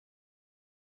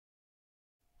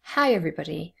Hi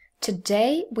everybody,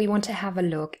 today we want to have a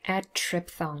look at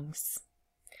triphthongs.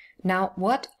 Now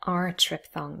what are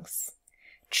triphthongs?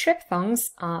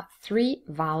 Triphthongs are three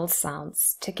vowel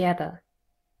sounds together.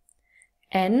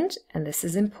 And this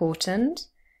is important,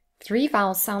 three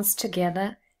vowel sounds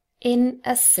together in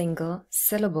a single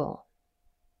syllable.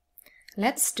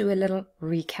 Let's do a little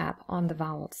recap on the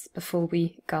vowels before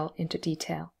we go into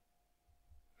detail.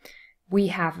 We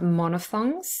have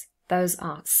monophthongs. Those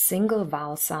are single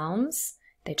vowel sounds.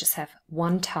 They just have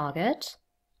one target.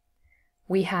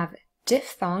 We have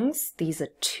diphthongs. These are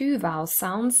two vowel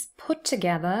sounds put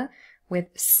together with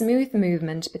smooth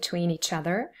movement between each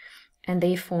other, and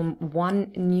they form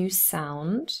one new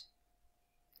sound.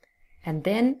 And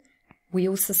then we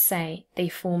also say they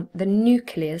form the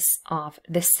nucleus of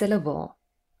the syllable.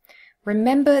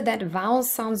 Remember that vowel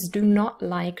sounds do not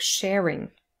like sharing.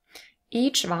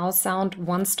 Each vowel sound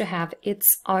wants to have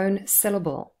its own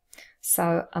syllable.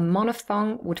 So a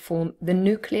monophthong would form the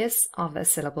nucleus of a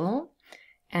syllable,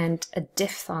 and a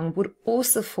diphthong would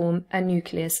also form a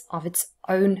nucleus of its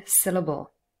own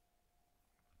syllable.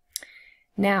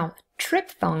 Now,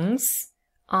 triphthongs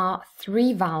are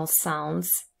three vowel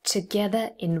sounds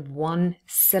together in one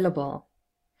syllable.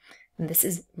 And this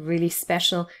is really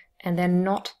special, and there are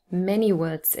not many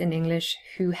words in English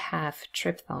who have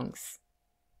triphthongs.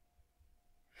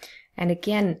 And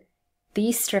again,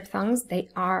 these triphthongs,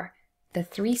 the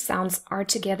three sounds are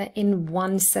together in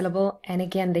one syllable, and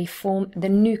again they form the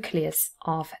nucleus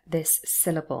of this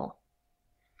syllable.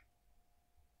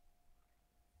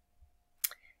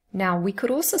 Now we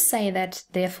could also say that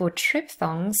therefore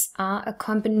triphthongs are a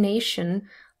combination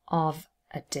of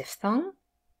a diphthong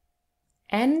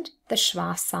and the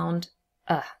schwa sound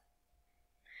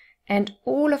And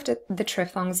all of the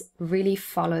triphthongs really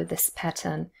follow this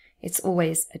pattern. It's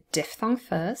always a diphthong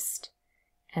first,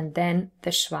 and then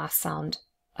the schwa sound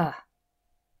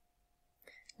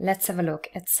Let's have a look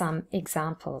at some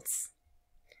examples.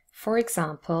 For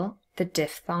example, the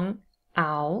diphthong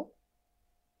ow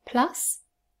plus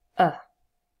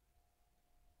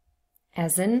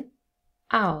as in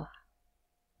ow,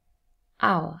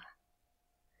 ow.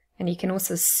 And you can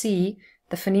also see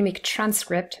the phonemic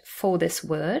transcript for this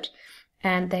word,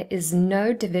 and there is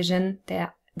no division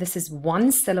there. This is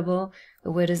one syllable.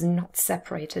 The word is not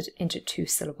separated into two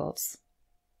syllables.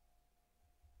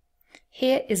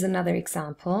 Here is another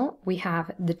example. We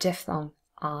have the diphthong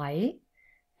I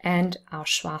and our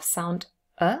schwa sound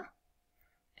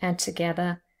and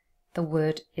together the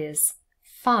word is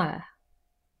fire,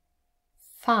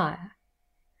 fire.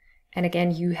 And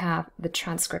again, you have the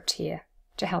transcript here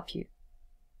to help you.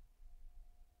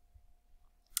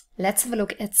 Let's have a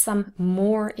look at some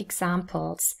more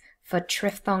examples for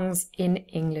triphthongs in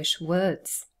English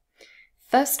words.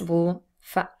 First of all,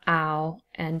 for ow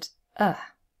and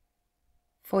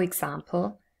For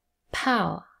example,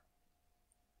 power,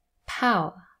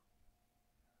 power,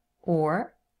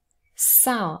 or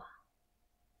sour,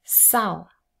 sour.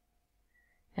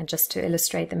 And just to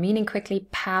illustrate the meaning quickly,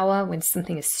 power, when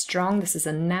something is strong, this is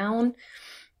a noun.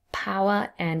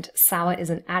 Power, and sour is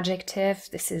an adjective.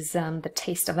 This is the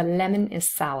taste of a lemon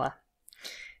is sour.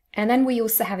 And then we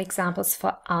also have examples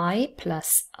for I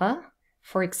plus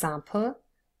for example,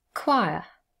 choir,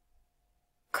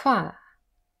 choir,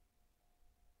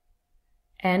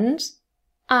 and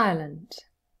island,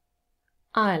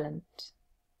 island.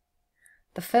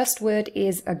 The first word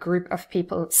is a group of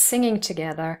people singing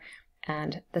together,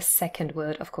 and the second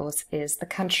word, of course, is the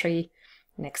country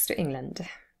next to England.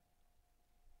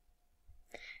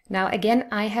 Now again,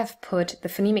 I have put the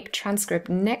phonemic transcript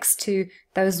next to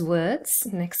those words,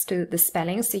 next to the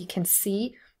spelling, so you can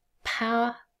see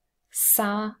power,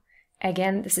 sour.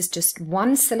 Again, this is just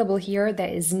one syllable here.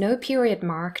 There is no period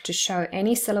mark to show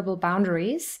any syllable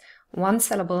boundaries. One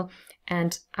syllable,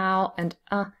 and ow and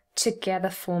together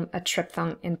form a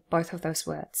triphthong in both of those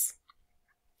words.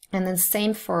 And then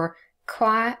same for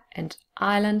choir and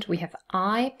island. We have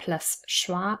I plus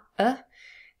schwa,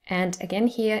 and again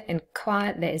here in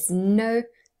choir there is no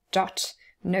dot,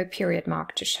 no period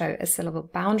mark to show a syllable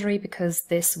boundary, because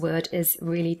this word is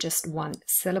really just one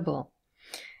syllable.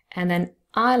 And then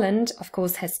island, of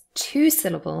course, has two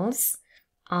syllables,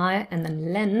 I and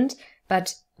then lend,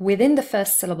 but within the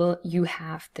first syllable you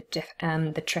have the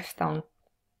triphthong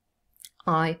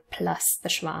I plus the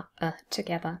schwa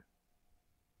together.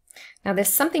 Now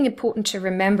there's something important to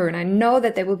remember, and I know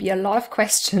that there will be a lot of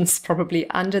questions probably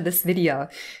under this video.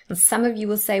 And some of you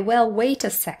will say, well, wait a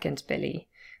second, Billie.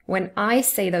 When I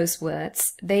say those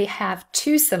words, they have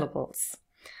two syllables.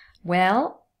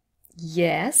 Well,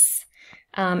 yes,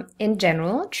 In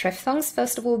general, triphthongs,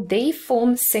 first of all, they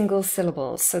form single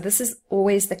syllables. So this is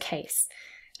always the case.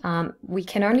 We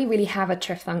can only really have a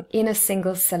triphthong in a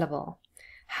single syllable.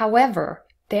 However,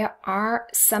 there are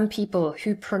some people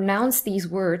who pronounce these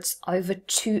words over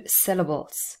 2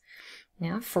 syllables.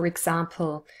 Yeah, for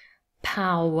example,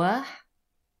 power,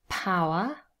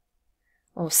 power,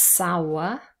 or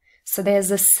sour. So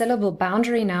there's a syllable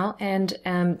boundary now, and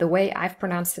the way I've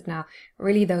pronounced it now,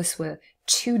 really those were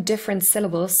 2 different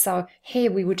syllables. So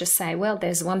here we would just say, well,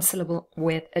 there's 1 syllable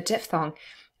with a diphthong,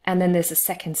 and then there's a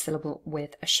 2nd syllable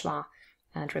with a schwa.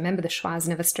 And remember, the schwa is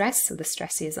never stressed, so the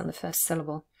stress here is on the first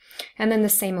syllable. And then the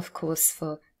same, of course,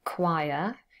 for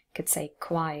choir. You could say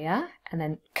choir, and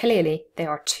then clearly there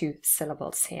are 2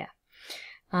 syllables here.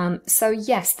 So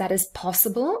yes, that is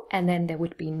possible, and then there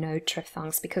would be no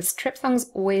triphthongs, because triphthongs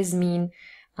always mean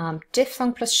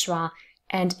diphthong plus schwa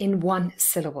and in 1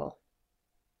 syllable.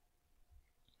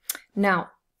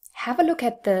 Now, have a look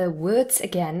at the words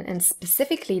again, and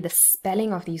specifically the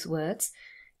spelling of these words.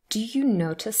 Do you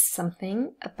notice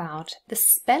something about the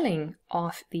spelling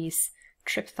of these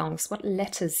triphthongs? What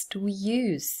letters do we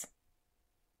use?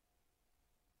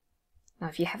 Now,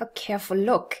 if you have a careful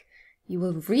look, you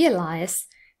will realize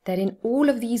that in all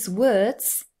of these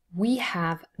words, we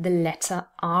have the letter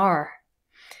R.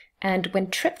 And when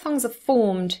triphthongs are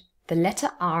formed, the letter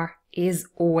R is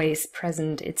always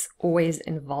present. It's always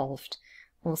involved.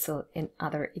 Also in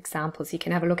other examples, you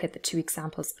can have a look at the 2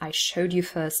 examples I showed you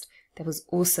first. There was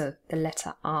also the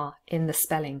letter R in the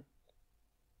spelling.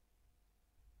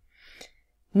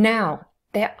 Now,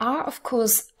 there are, of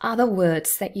course, other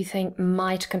words that you think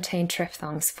might contain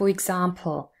triphthongs. For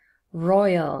example,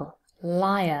 royal,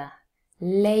 liar,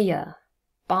 layer,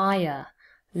 buyer,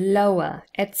 lower,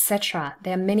 etc.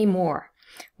 There are many more.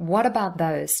 What about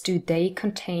those? Do they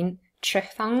contain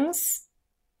triphthongs?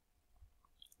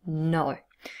 No,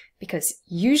 because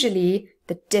usually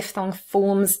the diphthong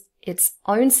forms its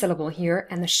own syllable here,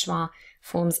 and the schwa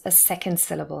forms a 2nd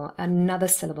syllable, another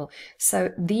syllable.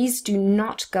 So these do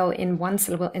not go in 1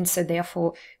 syllable, and so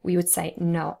therefore we would say,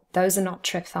 no, those are not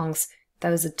triphthongs,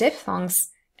 those are diphthongs,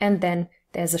 and then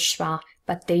there's a schwa,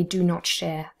 but they do not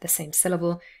share the same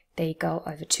syllable. They go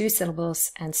over 2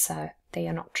 syllables, and so they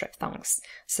are not triphthongs.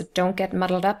 So don't get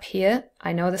muddled up here.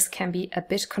 I know this can be a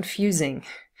bit confusing.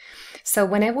 So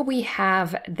whenever we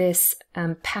have this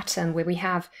pattern where we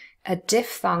have a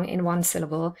diphthong in 1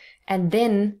 syllable, and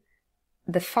then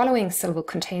the following syllable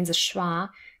contains a schwa,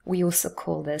 we also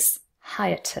call this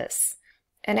hiatus.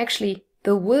 And actually,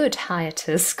 the word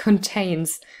hiatus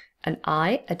contains an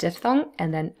I, a diphthong,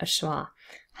 and then a schwa.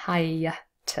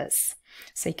 Hiatus.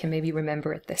 So you can maybe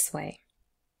remember it this way.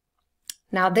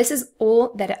 Now, this is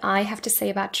all that I have to say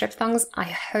about triphthongs. I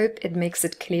hope it makes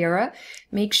it clearer.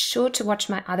 Make sure to watch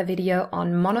my other video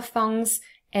on monophthongs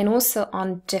and also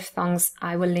on diphthongs.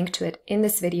 I will link to it in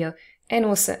this video and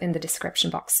also in the description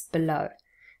box below.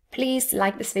 Please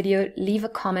like this video, leave a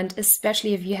comment,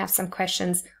 especially if you have some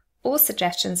questions or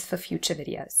suggestions for future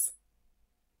videos.